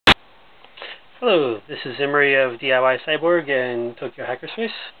Hello, this is Emery of DIY Cyborg and Tokyo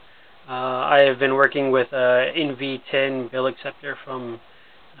Hackerspace. I have been working with NV10 bill acceptor from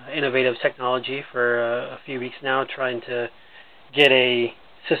Innovative Technology for a few weeks now, trying to get a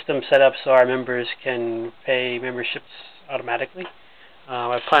system set up so our members can pay memberships automatically.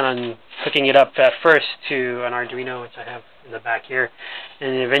 I plan on hooking it up at first to an Arduino, which I have in the back here,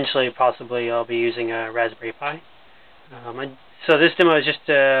 and eventually possibly I'll be using a Raspberry Pi. So this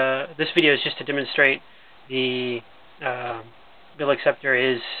video is just to demonstrate the bill acceptor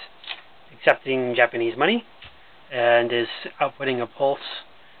is accepting Japanese money and is outputting a pulse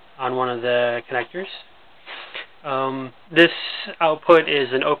on one of the connectors. This output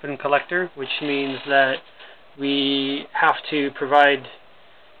is an open collector, which means that we have to provide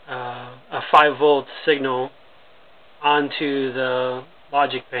a 5-volt signal onto the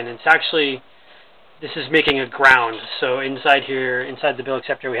logic pin. This is making a ground, so inside the bill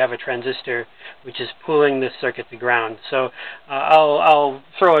acceptor, we have a transistor which is pulling this circuit to ground. So I'll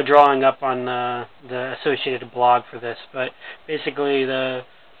throw a drawing up on the associated blog for this, but basically the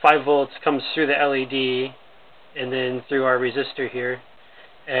 5 volts comes through the LED and then through our resistor here,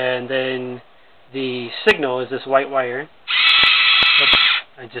 and then the signal is this white wire. Oops,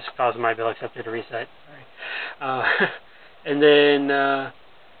 I just caused my bill acceptor to reset. Sorry. And then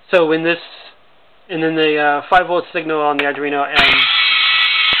so when this and then the 5-volt signal on the Arduino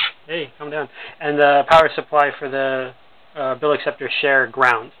and the power supply for the bill acceptor share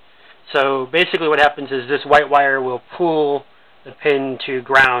ground. So basically what happens is this white wire will pull the pin to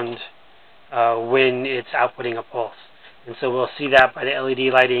ground when it's outputting a pulse. And so we'll see that by the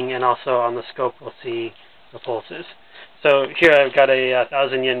LED lighting, and also on the scope we'll see the pulses. So here I've got a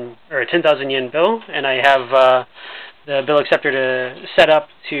 1,000 yen or a 10,000 yen bill, and I have the bill acceptor to set up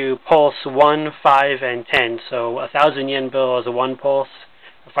to pulse 1, 5, and 10. So a 1,000 yen bill is a 1 pulse,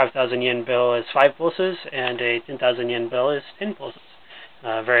 a 5,000 yen bill is 5 pulses, and a 10,000 yen bill is 10 pulses.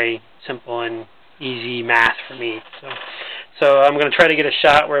 Very simple and easy math for me. So I'm going to try to get a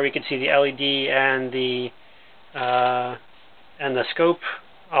shot where we can see the LED and the scope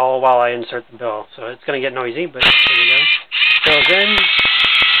all while I insert the bill. So it's going to get noisy, but here we go. Goes in.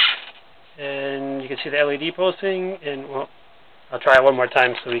 And you can see the LED pulsing, and well, I'll try it one more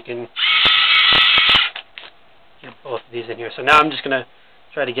time so we can get both of these in here. So now I'm just going to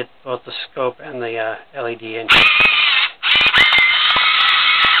try to get both the scope and the LED in here.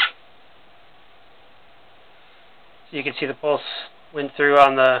 So you can see the pulse went through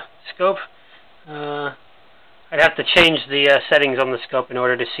on the scope. I'd have to change the settings on the scope in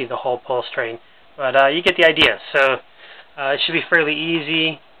order to see the whole pulse train, but you get the idea. So it should be fairly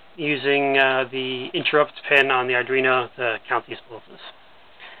easy using the interrupt pin on the Arduino to count these pulses.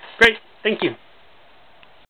 Great, thank you.